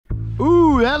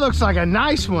Ooh, that looks like a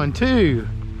nice one too.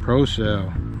 Pro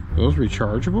Cell. Those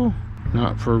rechargeable?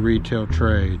 Not for retail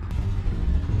trade.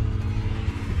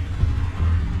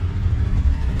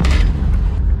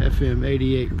 FM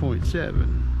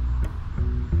 88.7.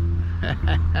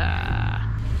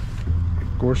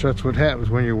 Of course, that's what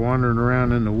happens when you're wandering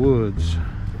around in the woods.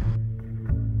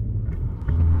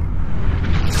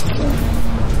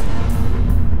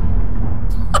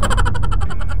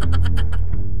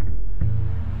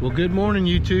 Well, good morning,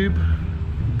 YouTube.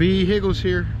 BHiggles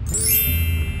here.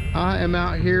 I am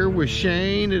out here with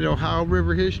Shane at Ohio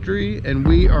River History, and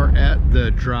we are at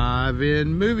the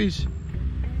drive-in movies.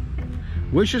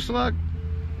 Wish us luck.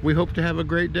 We hope to have a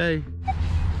great day.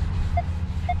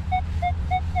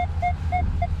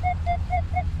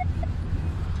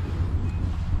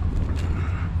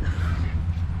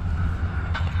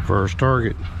 First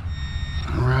target,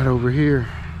 right over here.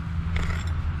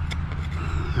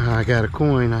 I got a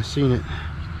coin, I seen it.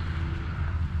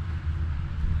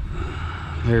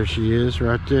 There she is,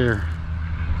 right there.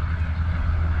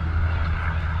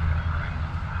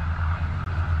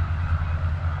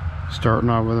 Starting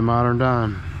off with a modern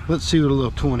dime. Let's see what a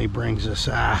little 20 brings us.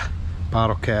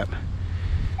 Bottle cap.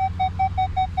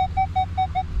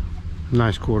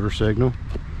 Nice quarter signal.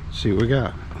 Let's see what we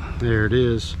got. There it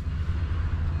is.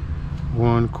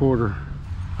 1/4.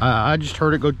 I just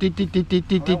heard it go deet deet deet deet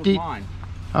deet deet deet.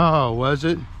 Oh, was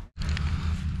it?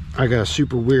 I got a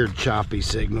super weird choppy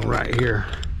signal right here.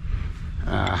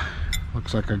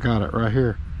 Looks like I got it right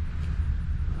here.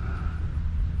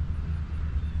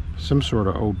 Some sort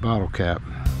of old bottle cap.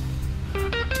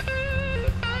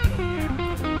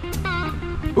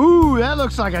 Ooh, that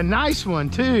looks like a nice one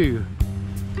too.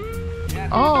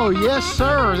 Oh, yes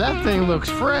sir, that thing looks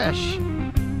fresh.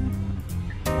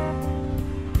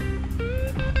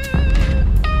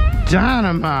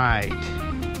 Dynamite.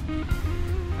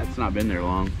 That's not been there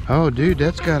long. Oh dude,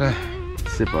 that's got a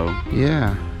Sippo.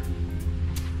 Yeah.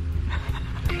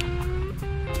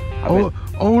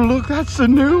 Oh look, that's the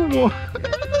new one.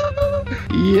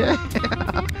 Yeah.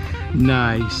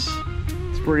 Nice.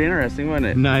 It's pretty interesting, wasn't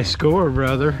it? Nice score,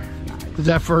 brother. Nice. Is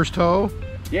that first hole?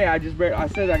 Yeah, I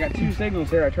said I got 2 signals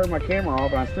here. I turned my camera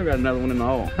off, and I still got another one in the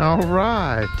hole. All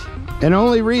right. And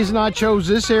only reason I chose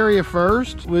this area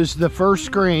first was the first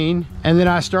screen, and then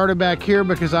I started back here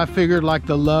because I figured like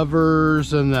the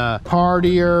lovers and the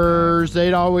partiers,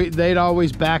 they'd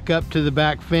always back up to the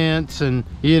back fence and,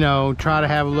 you know, try to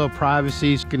have a little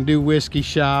privacy, so can do whiskey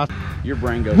shots. Your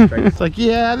brain goes crazy. It's like,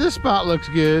 yeah, this spot looks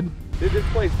good. Dude, this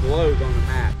place glows on the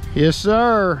map. Yes,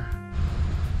 sir.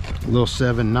 A little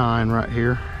 7-9 right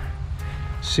here.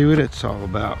 See what it's all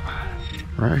about.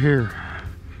 Right here.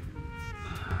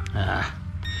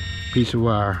 Piece of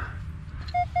wire.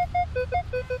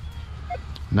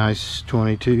 Nice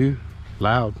 22.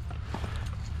 Loud.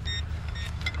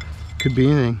 Could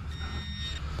be anything.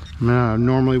 I mean, I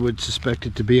normally would suspect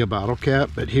it to be a bottle cap,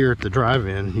 but here at the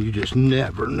drive-in, you just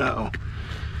never know.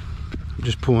 I'm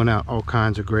just pulling out all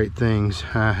kinds of great things.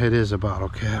 It is a bottle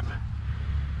cap.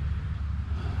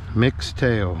 Mixed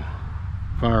tail.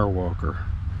 Firewalker.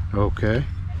 Okay.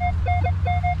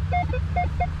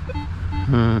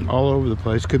 All over the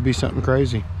place. Could be something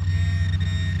crazy.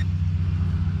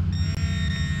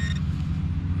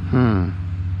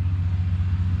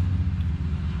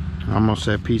 Almost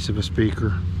that piece of a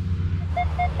speaker.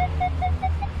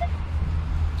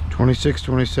 26,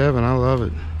 27. I love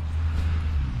it.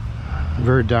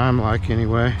 Very dime-like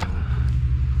anyway.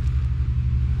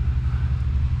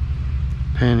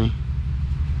 Penny.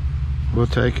 We'll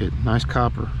take it. Nice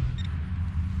copper.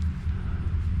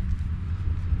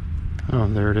 Oh,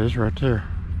 there it is right there.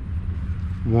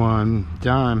 1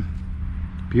 dime.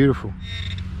 Beautiful.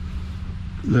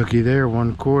 Looky there,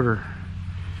 1/4.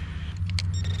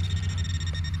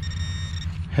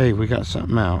 Hey, we got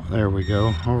something out. There we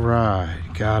go. All right,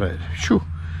 got it. Shoo.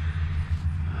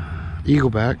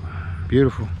 Eagleback.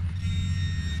 Beautiful.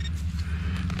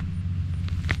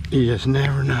 You just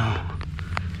never know.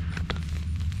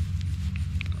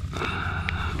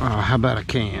 Oh, how about a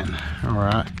can? All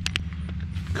right.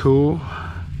 Cool.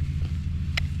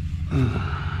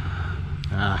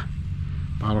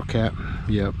 Bottle cap.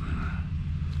 Yep.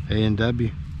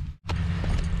 A&W.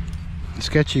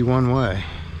 Sketchy one way.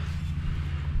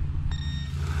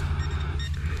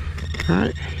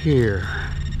 Right here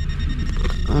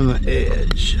on the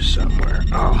edge somewhere.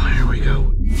 Oh, here we go.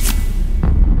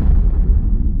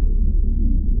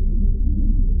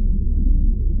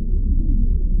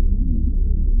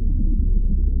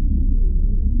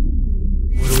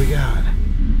 What do we got?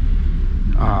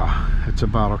 Ah, it's a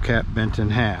bottle cap bent in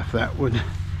half. That would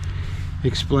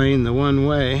explain the one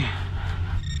way.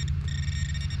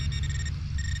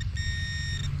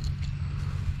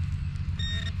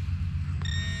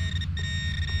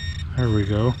 There we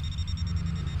go.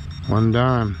 1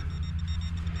 dime.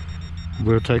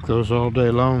 We'll take those all day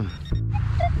long.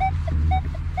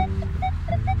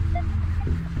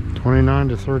 29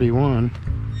 to 31.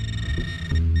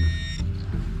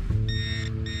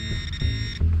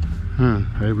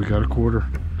 Hey, we got a quarter.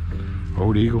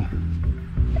 Old Eagle.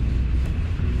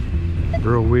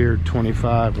 Real weird,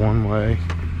 25 one way.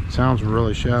 Sounds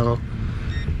really shallow.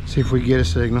 See if we get a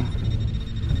signal.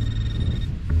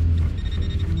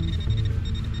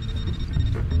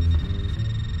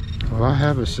 Well, I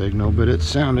have a signal, but it's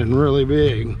sounding really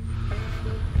big.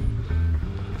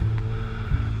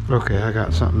 Okay, I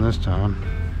got something this time.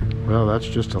 Well, that's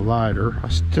just a lighter. I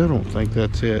still don't think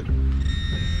that's it.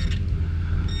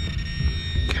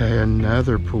 Okay,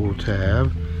 another pull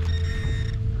tab.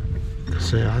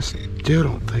 See, I still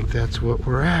don't think that's what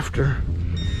we're after.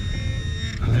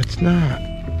 And it's not.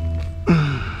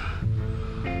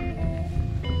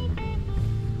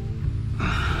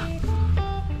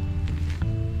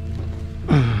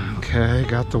 Okay,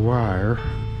 got the wire.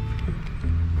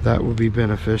 That will be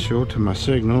beneficial to my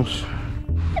signals.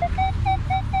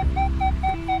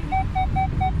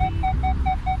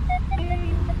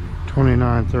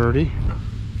 $29.30.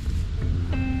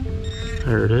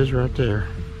 There it is right there.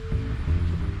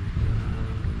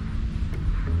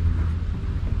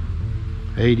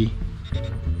 $80.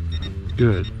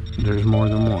 Good. There's more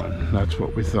than one. That's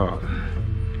what we thought.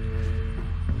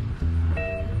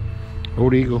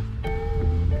 Old Eagle.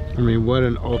 I mean, what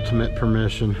an ultimate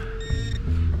permission.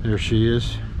 There she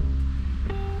is.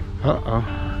 Uh-oh.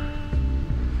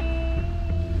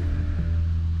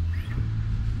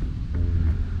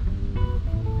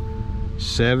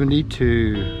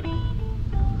 $72.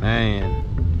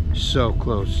 Man, so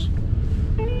close,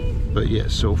 but yet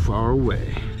so far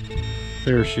away.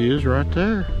 There she is right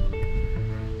there.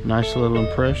 Nice little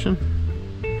impression.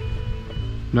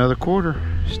 Another quarter.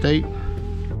 State.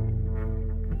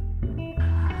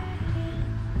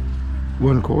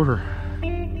 1 quarter.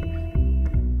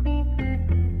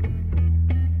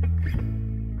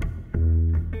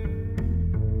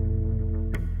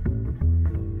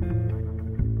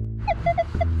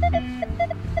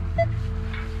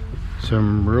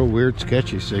 Some real weird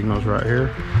sketchy signals right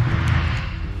here.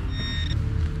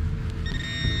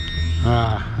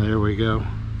 Ah, there we go.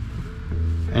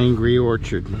 Angry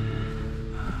Orchard.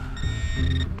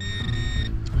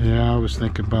 Yeah, I was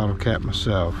thinking bottle cap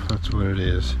myself. That's what it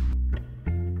is.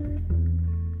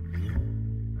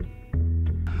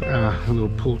 Ah, a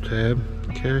little pull tab.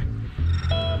 Okay.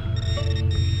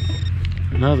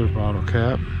 Another bottle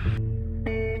cap.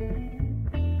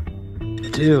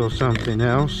 Still something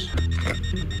else.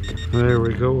 There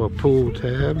we go, a pull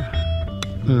tab.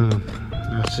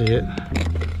 I see it.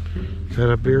 Is that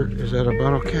a beer? Is that a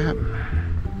bottle cap?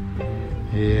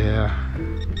 Yeah.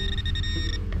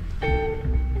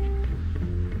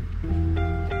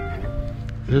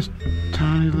 This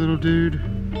tiny little dude,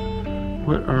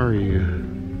 what are you?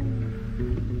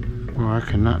 Well, I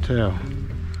cannot tell.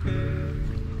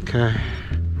 Okay.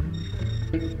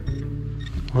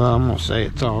 Well, I'm gonna say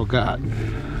it's all got.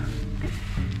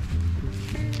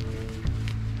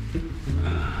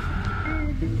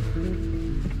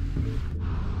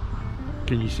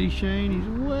 Can you see Shane? He's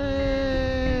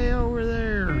way over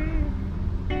there.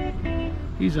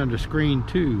 He's under screen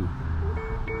 2.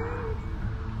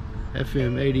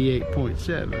 FM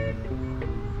 88.7.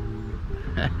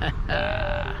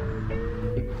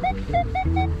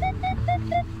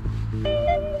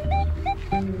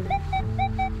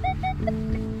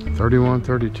 $31,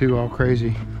 $32, all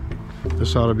crazy.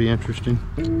 This ought to be interesting.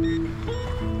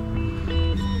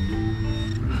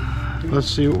 Let's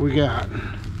see what we got.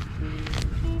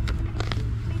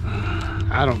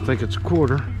 I don't think it's a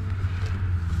quarter.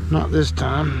 Not this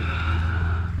time.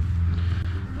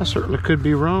 I certainly could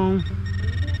be wrong.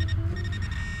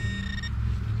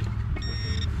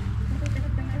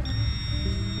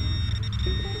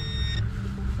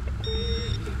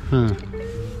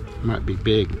 Might be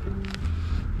big.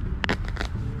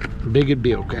 Big would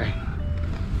be okay.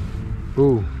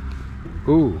 Ooh.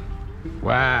 Ooh.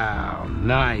 Wow.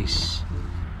 Nice.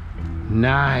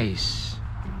 Nice.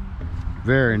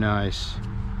 Very nice.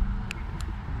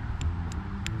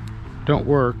 Don't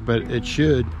work, but it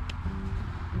should.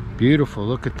 Beautiful.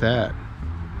 Look at that.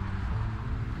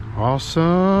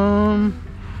 Awesome.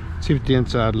 Let's see what the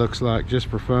inside looks like just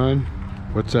for fun.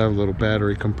 What's that, a little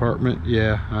battery compartment?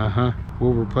 Yeah,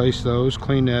 we'll replace those,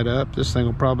 clean that up. This thing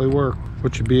will probably work,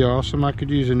 which would be awesome. I could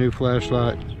use a new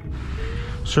flashlight.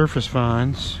 Surface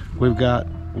finds. We've got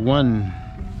 1,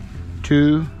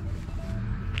 2,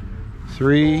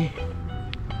 3,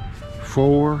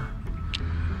 4,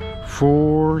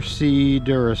 4C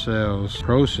Duracells.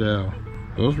 Pro Cell.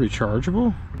 Those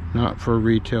rechargeable? Not for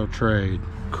retail trade.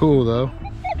 Cool though.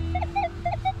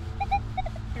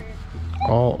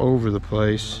 All over the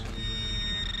place.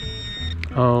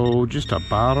 Oh, just a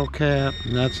bottle cap?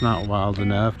 That's not wild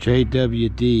enough.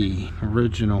 JWD,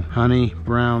 original honey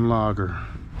brown lager.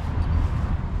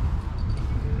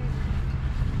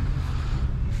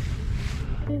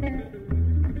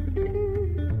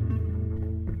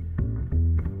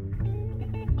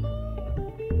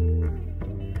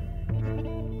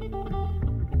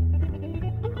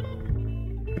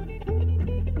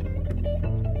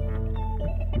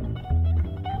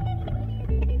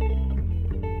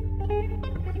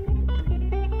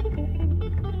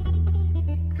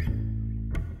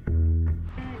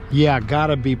 Yeah,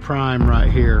 gotta be prime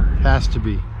right here. Has to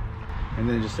be. And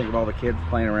then just think of all the kids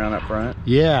playing around up front.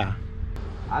 Yeah.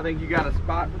 I think you got a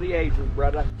spot for the ages,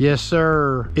 brother. Yes,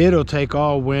 sir. It'll take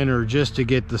all winter just to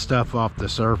get the stuff off the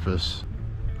surface.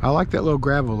 I like that little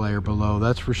gravel layer below,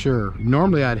 that's for sure.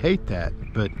 Normally I'd hate that,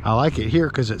 but I like it here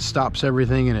because it stops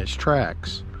everything in its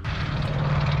tracks.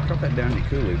 Drop that down in your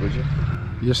coolie, would you?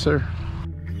 Yes, sir.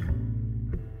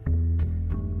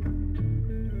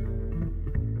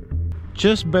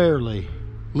 Just barely.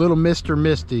 Little Mr.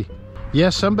 Misty.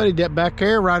 Yes, somebody that back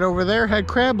there, right over there, had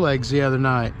crab legs the other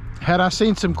night. Had I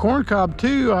seen some corn cob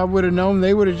too, I would have known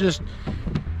they would have just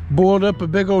boiled up a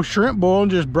big old shrimp bowl and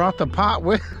just brought the pot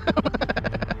with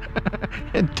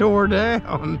and tore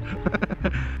down.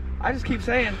 I just keep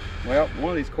saying, well,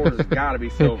 one of these quarters has got to be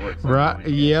silver. Right,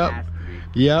 yep,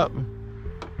 yep.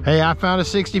 Hey, I found a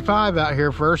 65 out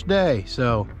here first day,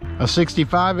 so a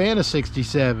 65 and a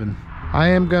 67. I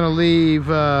am gonna leave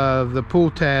the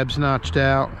pull tabs notched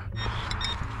out.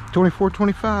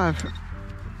 24.25.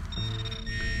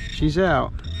 She's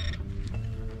out.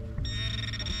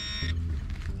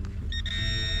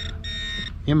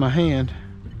 In my hand.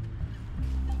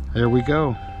 There we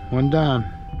go. One dime.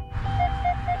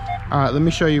 All right, let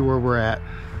me show you where we're at.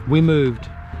 We moved.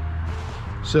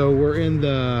 So we're in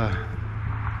the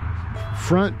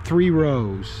front 3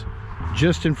 rows.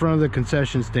 Just in front of the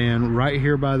concession stand, right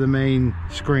here by the main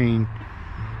screen.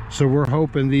 So we're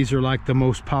hoping these are like the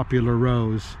most popular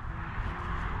rows.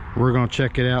 We're gonna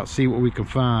check it out, see what we can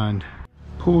find.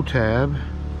 Pull tab.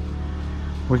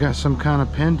 We got some kind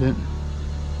of pendant.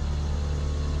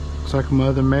 Looks like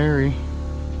Mother Mary.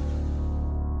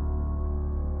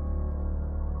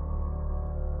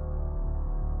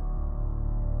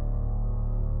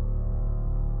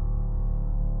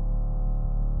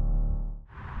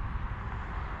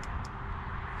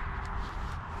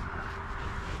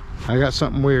 I got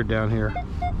something weird down here.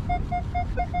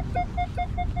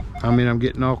 I mean, I'm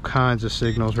getting all kinds of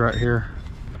signals right here.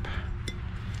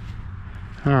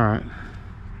 All right.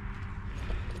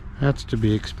 That's to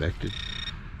be expected.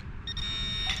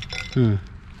 Here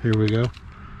we go.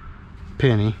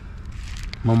 Penny.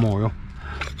 Memorial.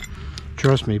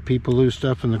 Trust me, people lose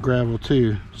stuff in the gravel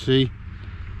too. See?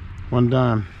 1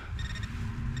 dime.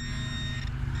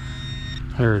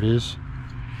 There it is.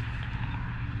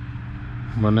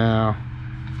 Well, now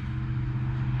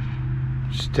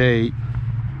state,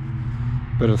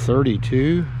 but a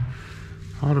 32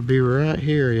 ought to be right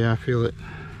here. Yeah, I feel it.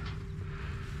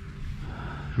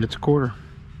 It's a quarter.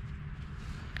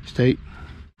 State.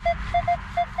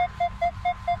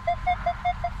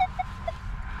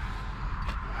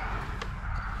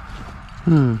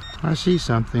 I see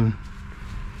something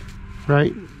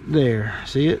right there.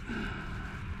 See it?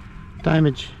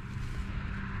 Diamond.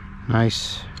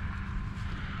 Nice.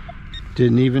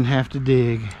 Didn't even have to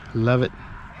dig. Love it.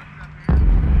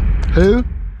 Who?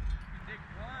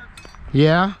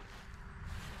 Yeah.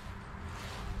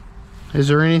 Is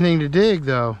there anything to dig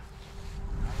though?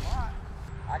 A lot.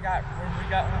 We got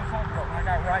when I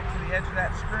got right to the edge of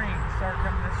that screen, started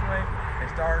coming this way,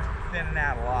 they started thinning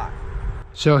out a lot.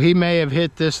 So he may have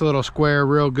hit this little square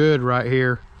real good right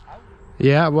here.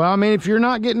 Yeah, well, I mean, if you're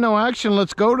not getting no action,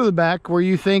 let's go to the back where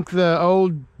you think the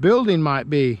old building might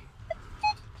be.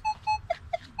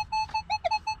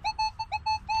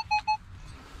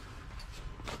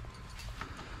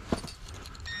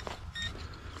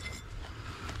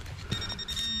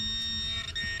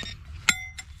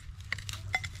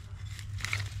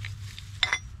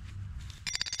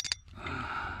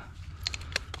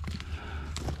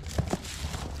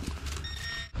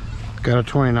 Got a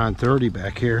 2930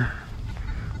 back here.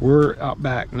 We're out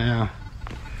back now.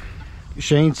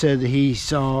 Shane said that he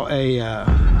saw a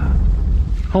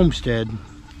homestead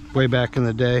way back in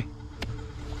the day.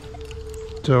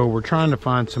 So we're trying to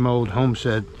find some old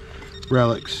homestead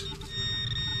relics.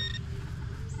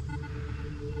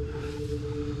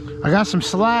 I got some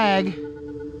slag.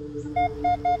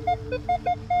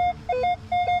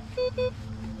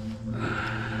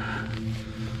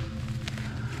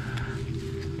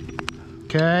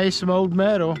 Okay, some old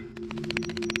metal.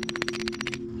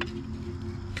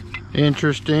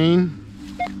 Interesting.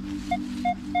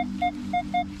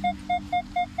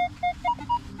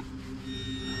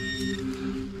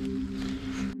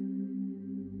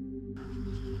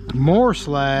 More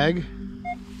slag.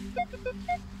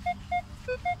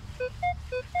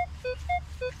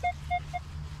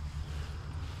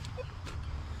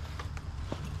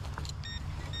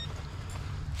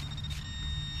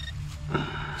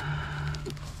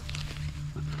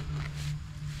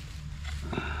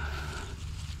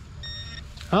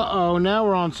 Uh-oh, now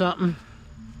we're on something.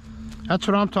 That's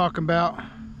what I'm talking about.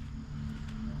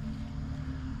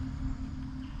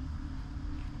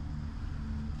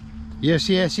 Yes,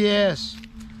 yes, yes.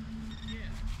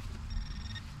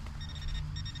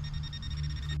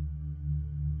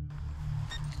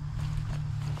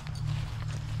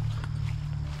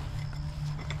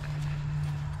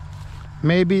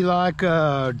 Maybe like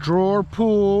a drawer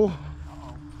pull.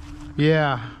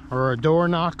 Yeah, or a door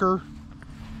knocker.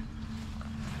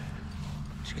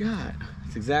 What you got?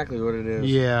 That's exactly what it is.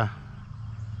 Yeah.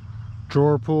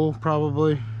 Drawer pull,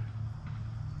 probably.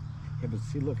 Yeah, but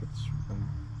see, look, it's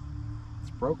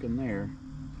broken there.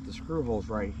 The screw hole's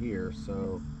right here,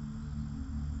 so.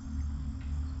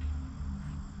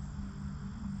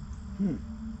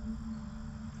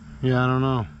 Yeah, I don't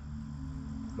know.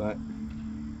 But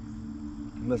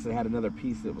unless it had another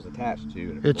piece that was attached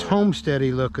to it. It's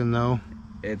homesteady looking though.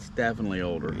 It's definitely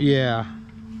older. Yeah.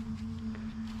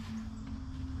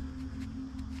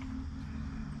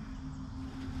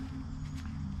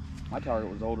 My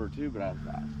target was older too, but it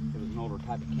was an older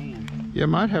type of can. Yeah, it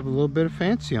might have a little bit of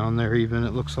fancy on there even,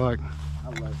 it looks like. I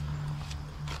like it.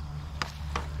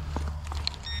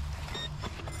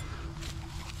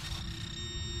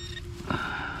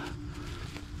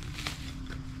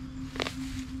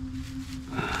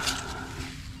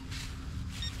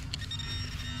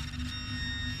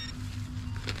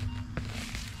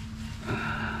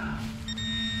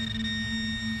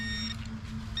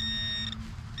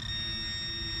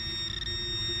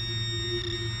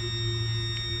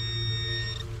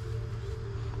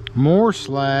 More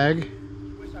slag.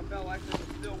 Wish I felt like there was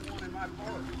still one in my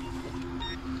park.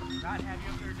 I'd have you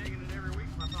up there digging it every week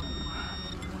if I thought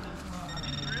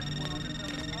there is one on this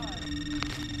other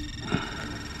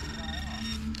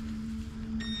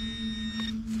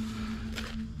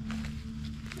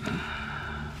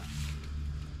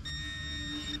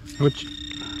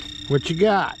side. What you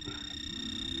got?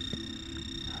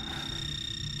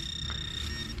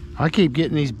 I keep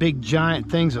getting these big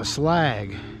giant things of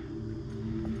slag.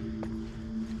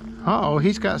 Uh-oh,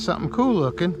 he's got something cool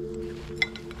looking.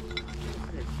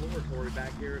 Exploratory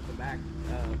back here at the back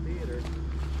theater,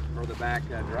 or the back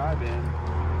drive-in.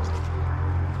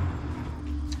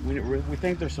 We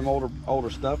think there's some older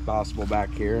stuff possible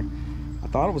back here. I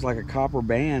thought it was like a copper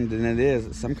band, and it is.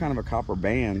 It's some kind of a copper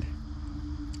band,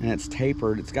 and it's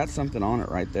tapered. It's got something on it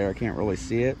right there. I can't really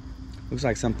see it. Looks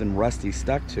like something rusty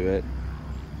stuck to it.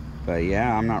 But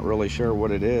yeah, I'm not really sure what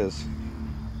it is.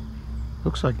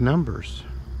 Looks like numbers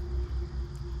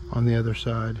on the other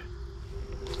side.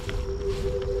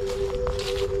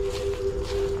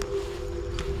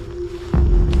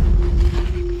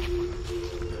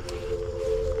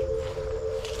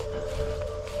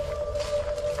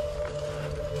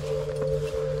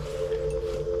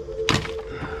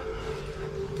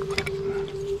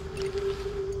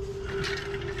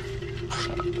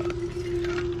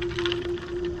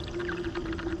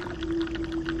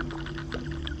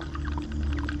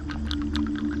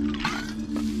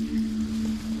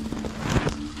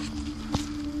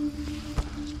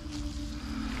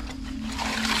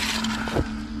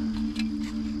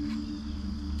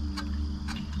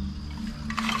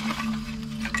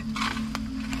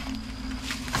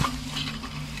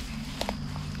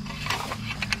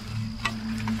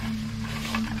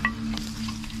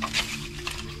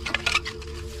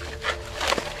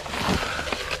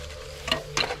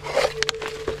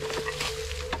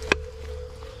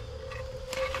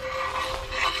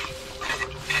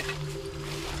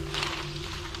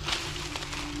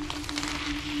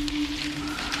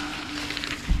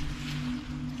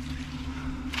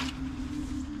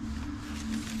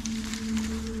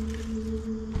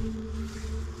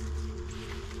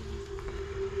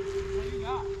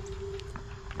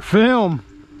 Film.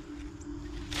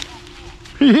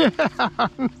 Yeah.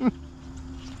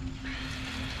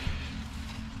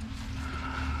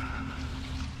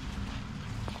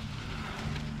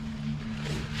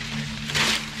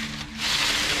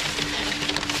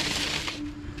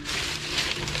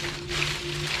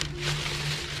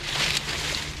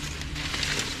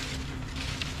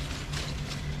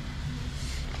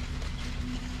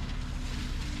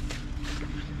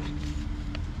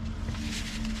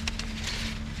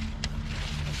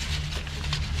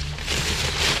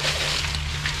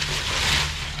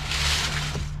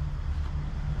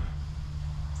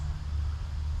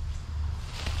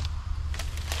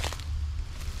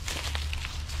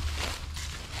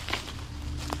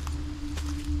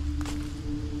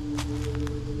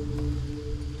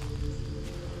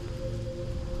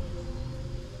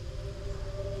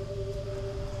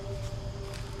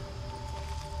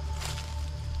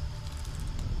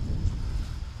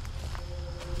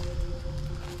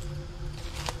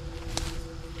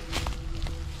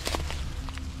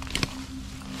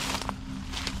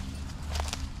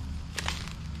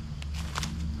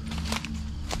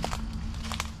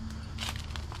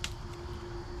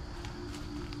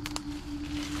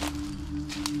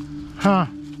 Huh.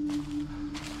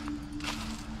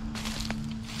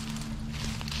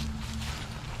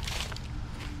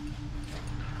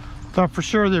 Thought for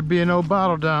sure there'd be an old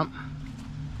bottle dump.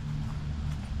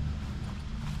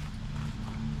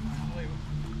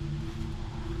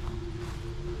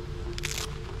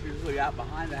 Usually out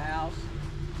behind the house.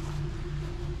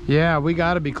 Yeah, we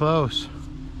gotta be close.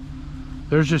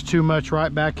 There's just too much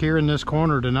right back here in this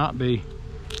corner to not be.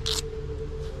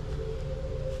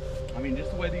 I mean,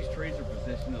 just the way these trees are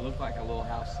positioned, it looks like a little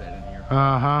house set in here.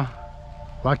 Uh-huh.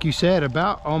 Like you said,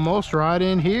 about almost right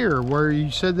in here where you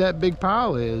said that big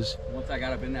pile is. Once I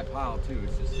got up in that pile too,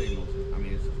 it's just signals. I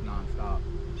mean, it's just non-stop.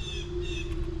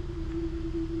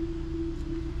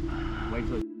 Wait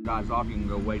till it dies off, you can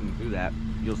go wading through that.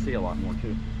 You'll see a lot more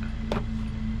too.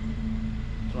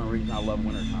 That's one reason I love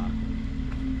winter time.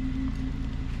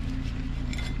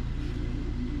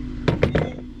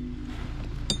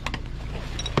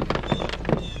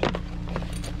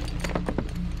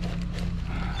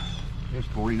 It was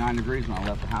 49 degrees when I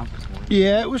left the house this morning.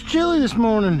 Yeah, it was chilly this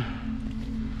morning.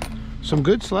 Some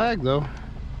good slag though.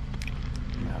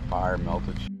 Yeah, fire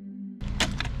melted.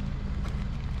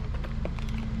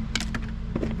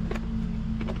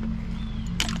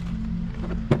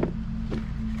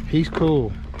 He's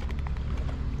cool.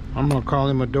 I'm gonna call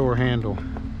him a door handle.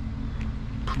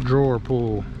 Drawer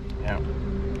pull. Yeah,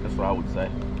 that's what I would say.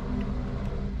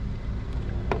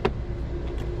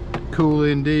 Cool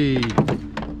indeed.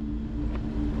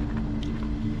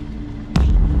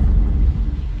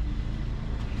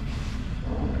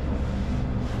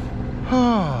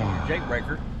 Jake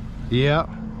breaker. Yep.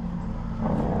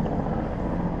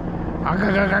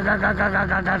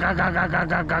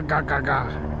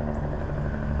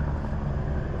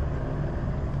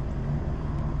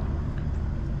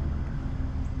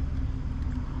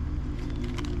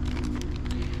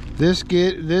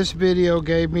 This video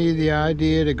gave me the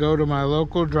idea to go to my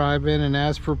local drive-in and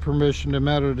ask for permission to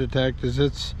metal detect, as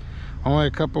it's only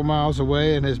a couple miles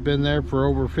away and has been there for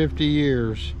over 50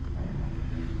 years.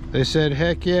 They said,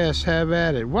 heck yes, have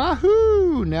at it.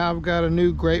 Wahoo! Now I've got a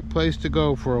new great place to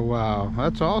go for a while.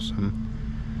 That's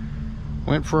awesome.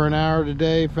 Went for an hour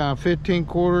today, found 15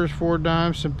 quarters, 4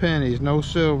 dimes, some pennies, no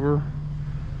silver.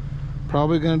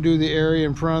 Probably gonna do the area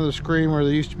in front of the screen where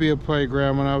there used to be a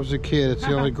playground when I was a kid. It's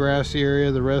the only grassy area,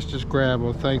 the rest is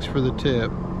gravel. Thanks for the tip.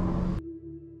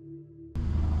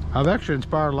 I've actually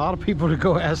inspired a lot of people to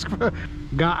go ask for.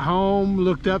 Got home,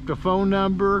 looked up the phone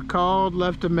number, called,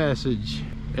 left a message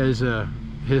as a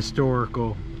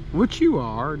historical, which you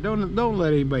are. Don't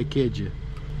let anybody kid you.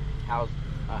 House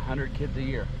 100 kids a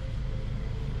year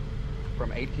from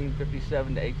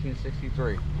 1857 to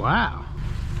 1863. Wow.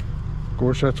 Of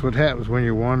course, that's what happens when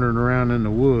you're wandering around in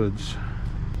the woods.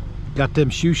 Got them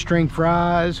shoestring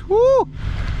fries. Woo! What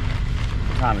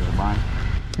time is it, Brian?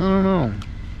 I don't know.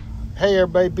 Hey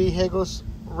everybody, BHiggles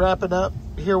wrapping up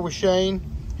here with Shane.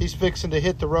 He's fixing to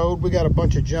hit the road. We got a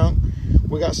bunch of junk.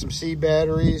 We got some C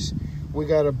batteries. We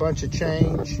got a bunch of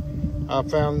change. I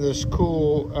found this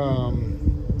cool,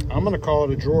 I'm gonna call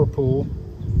it a drawer pull.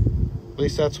 At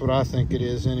least that's what I think it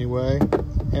is anyway.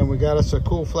 And we got us a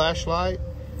cool flashlight.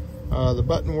 The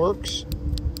button works,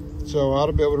 so I ought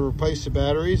to be able to replace the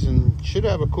batteries and should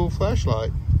have a cool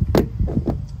flashlight.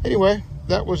 Anyway,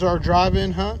 that was our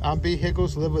drive-in hunt. I'm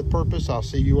BHiggles, live with purpose. I'll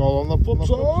see you all on the flip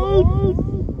side.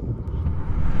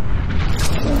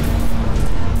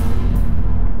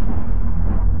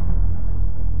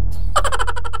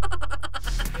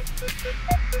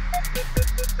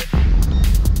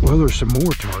 Well, there's some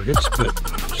more targets, but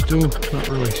still not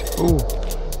really. Oh,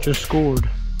 just scored.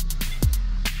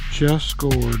 Just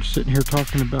scored. Sitting here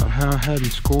talking about how I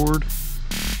hadn't scored.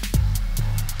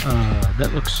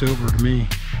 That looks silver to me.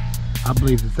 I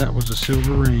believe that was a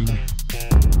silver ring.